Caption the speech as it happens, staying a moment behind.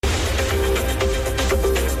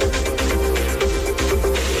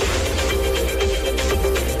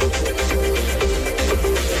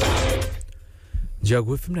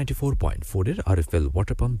জাগো FM 94.4 এর RFL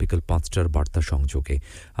water pump বিকেল ৫টার বার্তা সংযোগে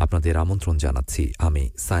আপনাদের আমন্ত্রণ জানাচ্ছি আমি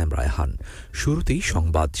সায়েম রায়হান। শুরুতেই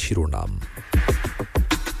সংবাদ শিরোনাম।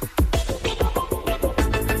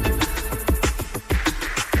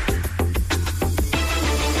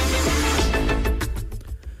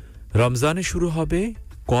 রমজানে শুরু হবে,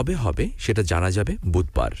 কবে হবে সেটা জানা যাবে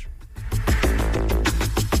বুধবার।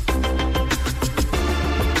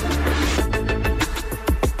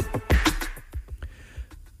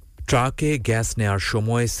 ট্রাকে গ্যাস নেয়ার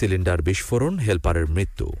সময় সিলিন্ডার বিস্ফোরণ, হেলপারের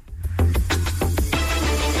মৃত্যু।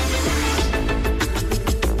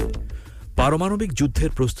 পারমাণবিক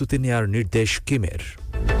যুদ্ধের প্রস্তুতি নেয়ার নির্দেশ কিমের।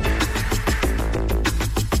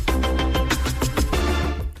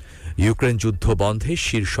 ইউক্রেন যুদ্ধ বন্ধে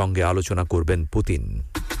শির সঙ্গে আলোচনা করবেন পুতিন।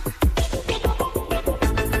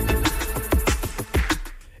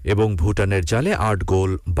 এবং ভুটানের জালে ৮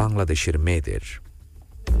 গোল বাংলাদেশের মেয়েদের।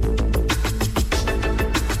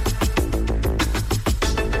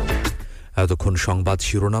 এতক্ষণ সংবাদ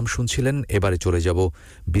শিরোনাম শুনছিলেন, এবারে চলে যাব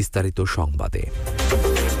বিস্তারিত সংবাদে।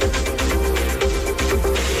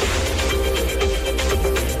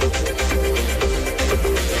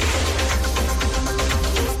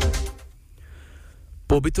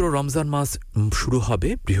 পবিত্র রমজান মাস শুরু হবে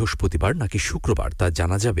বৃহস্পতিবার নাকি শুক্রবার তা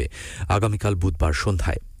জানা যাবে আগামীকাল বুধবার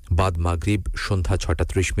সন্ধ্যায়। বাদ মাগরিব সন্ধ্যা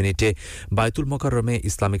 ৬:৩০ বায়তুল মোকাররমে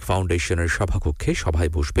ইসলামিক ফাউন্ডেশনের সভাকক্ষে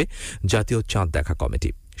সভায় বসবে জাতীয় চাঁদ দেখা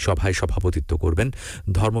কমিটি। সভায় সভাপতিত্ব করবেন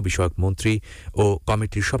ধর্ম বিষয়ক মন্ত্রী ও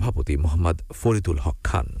কমিটির সভাপতি মোহাম্মদ ফরিদুল হক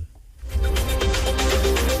খান।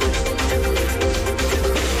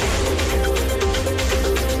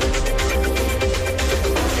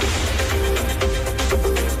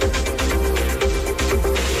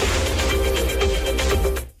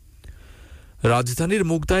 রাজধানীর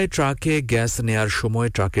মুগদায় ট্রাকে গ্যাস নেয়ার সময়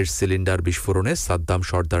ট্রাকের সিলিন্ডার বিস্ফোরণে সাদ্দাম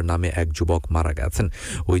সর্দার নামে এক যুবক মারা গেছেন।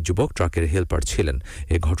 ওই যুবক ট্রাকের হেলপার ছিলেন।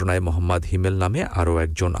 এ ঘটনায় মোহাম্মদ হিমেল নামে আরও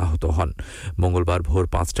একজন আহত হন। মঙ্গলবার ভোর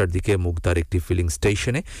 ৫টার দিকে মুগদার একটি ফিলিং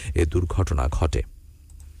স্টেশনে এ দুর্ঘটনা ঘটে।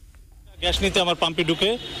 গ্যাস নিতে আমার পাম্পে ঢুকে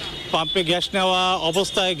পাম্পে গ্যাস নেওয়া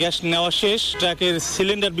অবস্থায় গ্যাস নেওয়া শেষ, ট্রাকের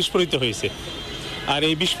সিলিন্ডার বিস্ফোরিত হয়েছে। আর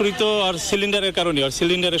এই বিস্ফোরিত আর সিলিন্ডারের কারণে আর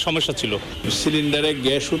সিলিন্ডারের সমস্যা ছিল। সিলিন্ডারে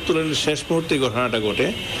গ্যাস উত্তোলনের শেষ মুহূর্তে ঘটনাটা ঘটে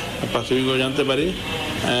প্রাথমিকভাবে জানতে পারি।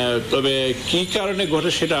 তবে কি কারণে ঘটে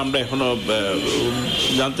সেটা আমরা এখনো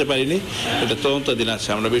জানতে পারিনি। এটা তদন্তাধীন আছে।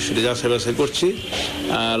 আমরা বিষয়টি যাচাই বাছাই করছি।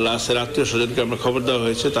 লাশের আত্মীয় স্বজনকে আমরা খবর দেওয়া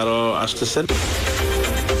হয়েছে, তারাও আসতেছেন।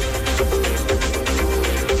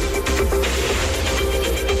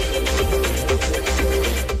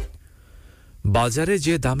 বাজারে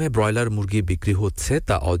যে দামে ব্রয়লার মুরগি বিক্রি হচ্ছে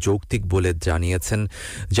তা অযৌক্তিক বলে জানিয়েছেন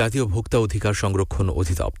জাতীয় ভোক্তা অধিকার সংরক্ষণ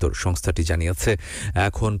অধিদপ্তর। সংস্থাটি জানিয়েছে,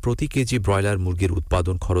 এখন প্রতি কেজি ব্রয়লার মুরগির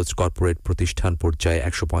উৎপাদন খরচ কর্পোরেট প্রতিষ্ঠান পর্যায়ে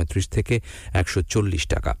 ১৩৫ থেকে ১৪০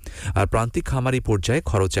 টাকা, আর প্রান্তিক খামারি পর্যায়ে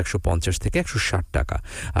খরচ ১৫০ থেকে ১৬০ টাকা,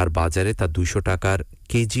 আর বাজারে তা ২০০ টাকার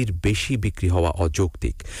কেজির বেশি বিক্রি হওয়া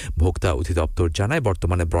অযৌক্তিক। ভোক্তা অধিদপ্তর জানায়,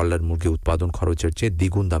 বর্তমানে ব্রয়লার মুরগি উৎপাদন খরচের চেয়ে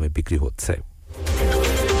দ্বিগুণ দামে বিক্রি হচ্ছে।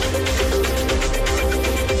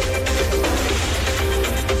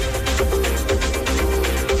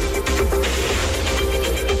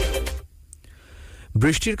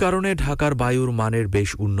 বৃষ্টির কারণে ঢাকার বায়ুর মানের বেশ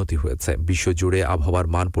উন্নতি হয়েছে। বিশ্বজুড়ে আবহাওয়ার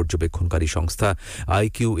মান পর্যবেক্ষণকারী সংস্থা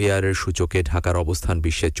IQAR এর সূচকে ঢাকার অবস্থান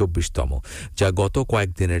বিশ্বে ২৪তম, যা গত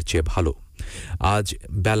কয়েকদিনের চেয়ে ভালো। আজ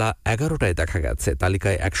বেলা ১১টায় দেখা গেছে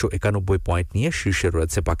তালিকায় ১৯১ পয়েন্ট নিয়ে শীর্ষে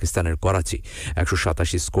রয়েছে পাকিস্তানের করাচি,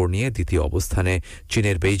 ১৮৭ স্কোর নিয়ে দ্বিতীয় অবস্থানে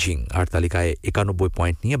চীনের বেইজিং, আর তালিকায় ৯১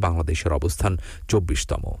 পয়েন্ট নিয়ে বাংলাদেশের অবস্থান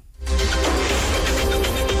 ২৪তম।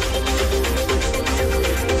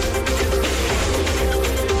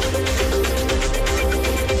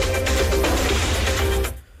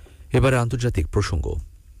 এবারে আন্তর্জাতিক প্রসঙ্গ।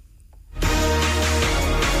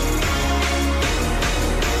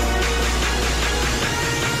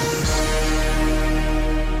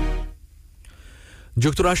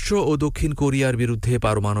 যুক্তরাষ্ট্র ও দক্ষিণ কোরিয়ার বিরুদ্ধে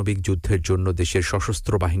পারমাণবিক যুদ্ধের জন্য দেশের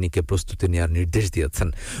সশস্ত্র বাহিনীকে প্রস্তুতি নেওয়ার নির্দেশ দিয়েছেন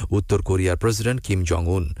উত্তর কোরিয়ার প্রেসিডেন্ট কিম জং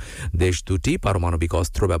উন। দেশ দুটি পারমাণবিক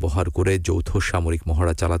অস্ত্র ব্যবহার করে যৌথ সামরিক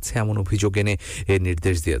মহড়া চালাচ্ছে এমন অভিযোগ এনে এ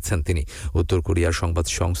নির্দেশ দিয়েছেন তিনি। উত্তর কোরিয়ার সংবাদ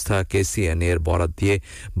সংস্থা KCNA এর বরাত দিয়ে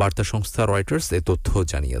বার্তা সংস্থা রয়টার্স এ তথ্য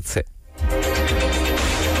জানিয়েছে।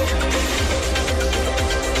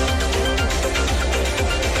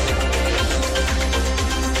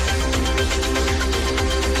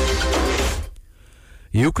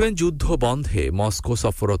 ইউক্রেন যুদ্ধ বন্ধে মস্কো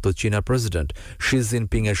সফররত চীনা প্রেসিডেন্ট শি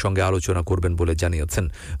জিনপিং এর সঙ্গে আলোচনা করবেন বলে জানিয়েছেন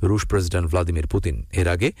রুশ প্রেসিডেন্ট ভ্লাদিমির পুতিন। এর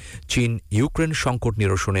আগে চীন ইউক্রেন সংকট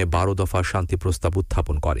নিরসনে 12 দফা শান্তি প্রস্তাব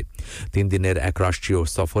উত্থাপন করে। 3 দিনের এক রাষ্ট্রীয়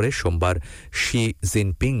সফরে সোমবার শি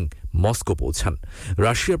জিনপিং মস্কো পৌঁছান।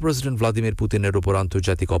 রাশিয়ার প্রেসিডেন্ট ভ্লাদিমির পুতিনের উপর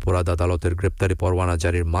আন্তর্জাতিক অপরাধ আদালতের গ্রেপ্তারি পরোয়ানা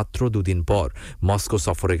জারির মাত্র 2 দিন পর মস্কো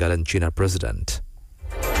সফরে গেলেন চীনা প্রেসিডেন্ট।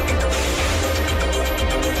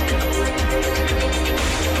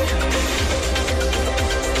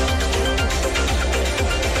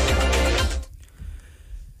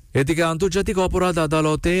 এদিকে আন্তর্জাতিক অপরাধ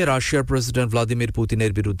আদালতে রাশিয়ার প্রেসিডেন্ট ভ্লাদিমির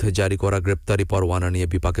পুতিনের বিরুদ্ধে জারি করা গ্রেপ্তারি পরোয়ানা নিয়ে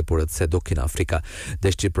বিপাকে পড়েছে দক্ষিণ আফ্রিকা।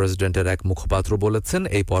 দেশটির প্রেসিডেন্টের এক মুখপাত্র বলেছেন,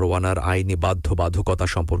 এই পরোয়ানার আইনি বাধ্যবাধকতা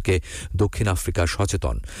সম্পর্কে দক্ষিণ আফ্রিকা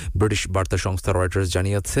সচেতন। ব্রিটিশ বার্তা সংস্থা রয়টার্স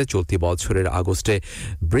জানিয়েছে, চলতি বছরের আগস্টে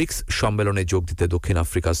ব্রিক্স সম্মেলনে যোগ দিতে দক্ষিণ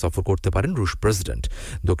আফ্রিকা সফর করতে পারেন রুশ প্রেসিডেন্ট।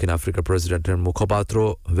 দক্ষিণ আফ্রিকা প্রেসিডেন্টের মুখপাত্র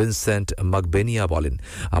ভিনসেন্ট মাকবেনিয়া বলেন,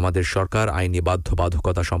 আমাদের সরকার আইনি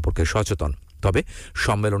বাধ্যবাধকতা সম্পর্কে সচেতন, তবে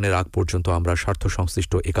সম্মেলনের আগ পর্যন্ত আমরা স্বার্থ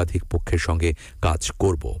সংশ্লিষ্ট একাধিক পক্ষের সঙ্গে কাজ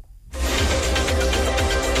করব।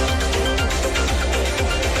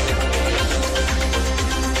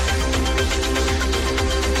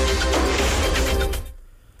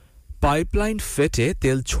 পাইপলাইন ফেটে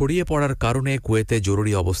তেল ছড়িয়ে পড়ার কারণে কুয়েতে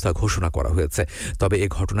জরুরি অবস্থা ঘোষণা করা হয়েছে। তবে এ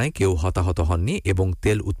ঘটনায় কেউ হতাহত হননি এবং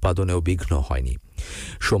তেল উৎপাদনেও বিঘ্ন হয়নি।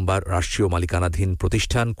 সোমবার রাষ্ট্রীয় মালিকানাধীন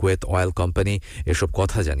প্রতিষ্ঠান কুয়েত অয়েল কোম্পানি এসব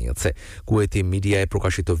কথা জানিয়েছে। কুয়েতি মিডিয়ায়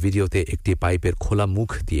প্রকাশিত ভিডিওতে একটি পাইপের খোলা মুখ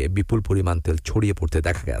দিয়ে বিপুল পরিমাণ তেল ছড়িয়ে পড়তে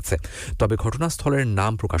দেখা গেছে, তবে ঘটনাস্থলের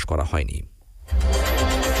নাম প্রকাশ করা হয়নি।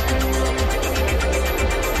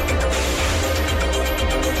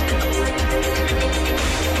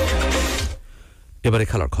 এবারে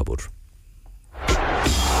খেলার খবর।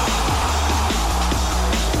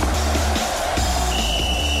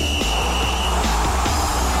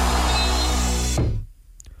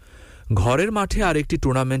 ঘরের মাঠে আরেকটি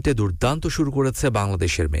টুর্নামেন্টে দুর্দান্ত শুরু করেছে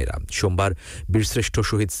বাংলাদেশের মেয়েরা। সোমবার বীরশ্রেষ্ঠ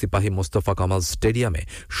শহীদ সিপাহী মোস্তফা কামাল স্টেডিয়ামে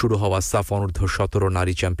শুরু হওয়া সাফ অনূর্ধ্ব 17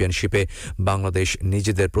 নারী চ্যাম্পিয়নশিপে বাংলাদেশ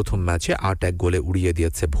নিজেদের প্রথম ম্যাচে 8-1 গোলে উড়িয়ে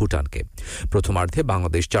দিয়েছে ভুটানকে। প্রথমার্ধে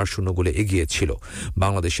বাংলাদেশ 4-0 গোলে এগিয়ে ছিল।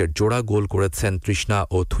 বাংলাদেশের জোড়া গোল করেছেন তৃষ্ণা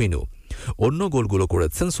ও থুইনু। অন্য গোলগুলো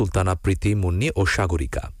করেছেন সুলতানা, প্রীতি, মুন্নি ও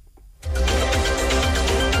সাগরিকা।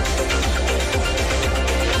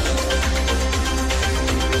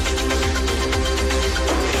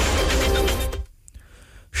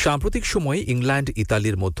 সাম্প্রতিক সময়ে ইংল্যান্ড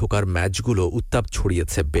ইতালির মধ্যকার ম্যাচগুলো উত্তাপ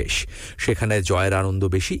ছড়িয়েছে বেশ। সেখানে জয়ের আনন্দ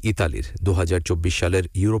বেশি ইতালির। 2024 সালের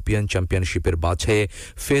ইউরোপিয়ান চ্যাম্পিয়নশিপের বাছাইয়ে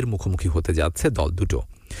ফের মুখোমুখি হতে যাচ্ছে দল দুটো।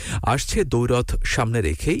 আসছে দ্বৈরথ সামনে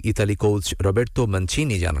রেখে ইতালি কোচ রবের্তো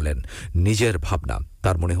মানচিনি জানালেন নিজের ভাবনা।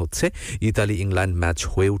 তার মনে হচ্ছে ইতালি ইংল্যান্ড ম্যাচ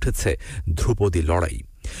হয়ে উঠেছে ধ্রুপদী লড়াই।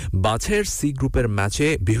 বাছাইয়ের সি গ্রুপের ম্যাচে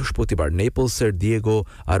বৃহস্পতিবার নেপলসের দিয়েগো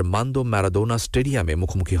আর্মান্দো ম্যারাডোনা স্টেডিয়ামে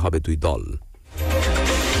মুখোমুখি হবে দুই দল।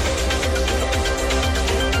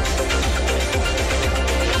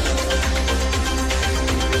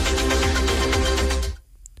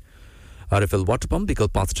 আরএফএল ওয়াটার পাম্প বিকাল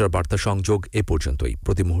 5টার বার্তা সংযোগ এ পর্যন্তই।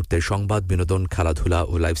 প্রতি মুহূর্তের সংবাদ, বিনোদন, খেলাধুলা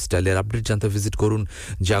ও লাইফস্টাইলের আপডেট জানতে ভিজিট করুন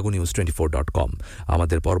jagonews24.com।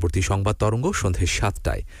 আমাদের পরবর্তী সংবাদ তরঙ্গ সন্ধ্যে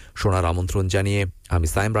 7টায় শোনার আমন্ত্রণ জানিয়ে আমি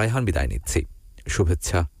সাইম রায়হান বিদায় নিচ্ছি।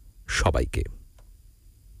 শুভেচ্ছা সবাইকে।